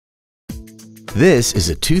This is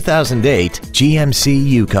a 2008 GMC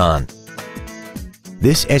Yukon.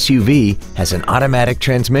 This SUV has an automatic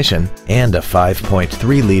transmission and a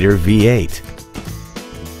 5.3-liter V8.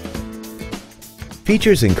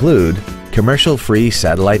 Features include commercial-free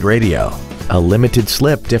satellite radio, a limited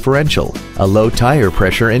slip differential, a low tire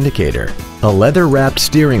pressure indicator, a leather-wrapped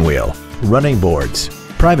steering wheel, running boards,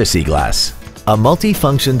 privacy glass, a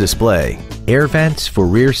multi-function display, air vents for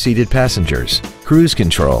rear-seated passengers, cruise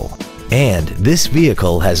control, and this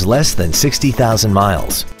vehicle has less than 60,000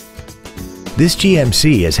 miles. This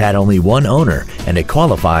GMC has had only one owner and it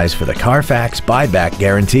qualifies for the Carfax buyback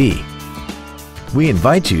guarantee. We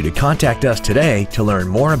invite you to contact us today to learn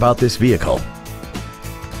more about this vehicle.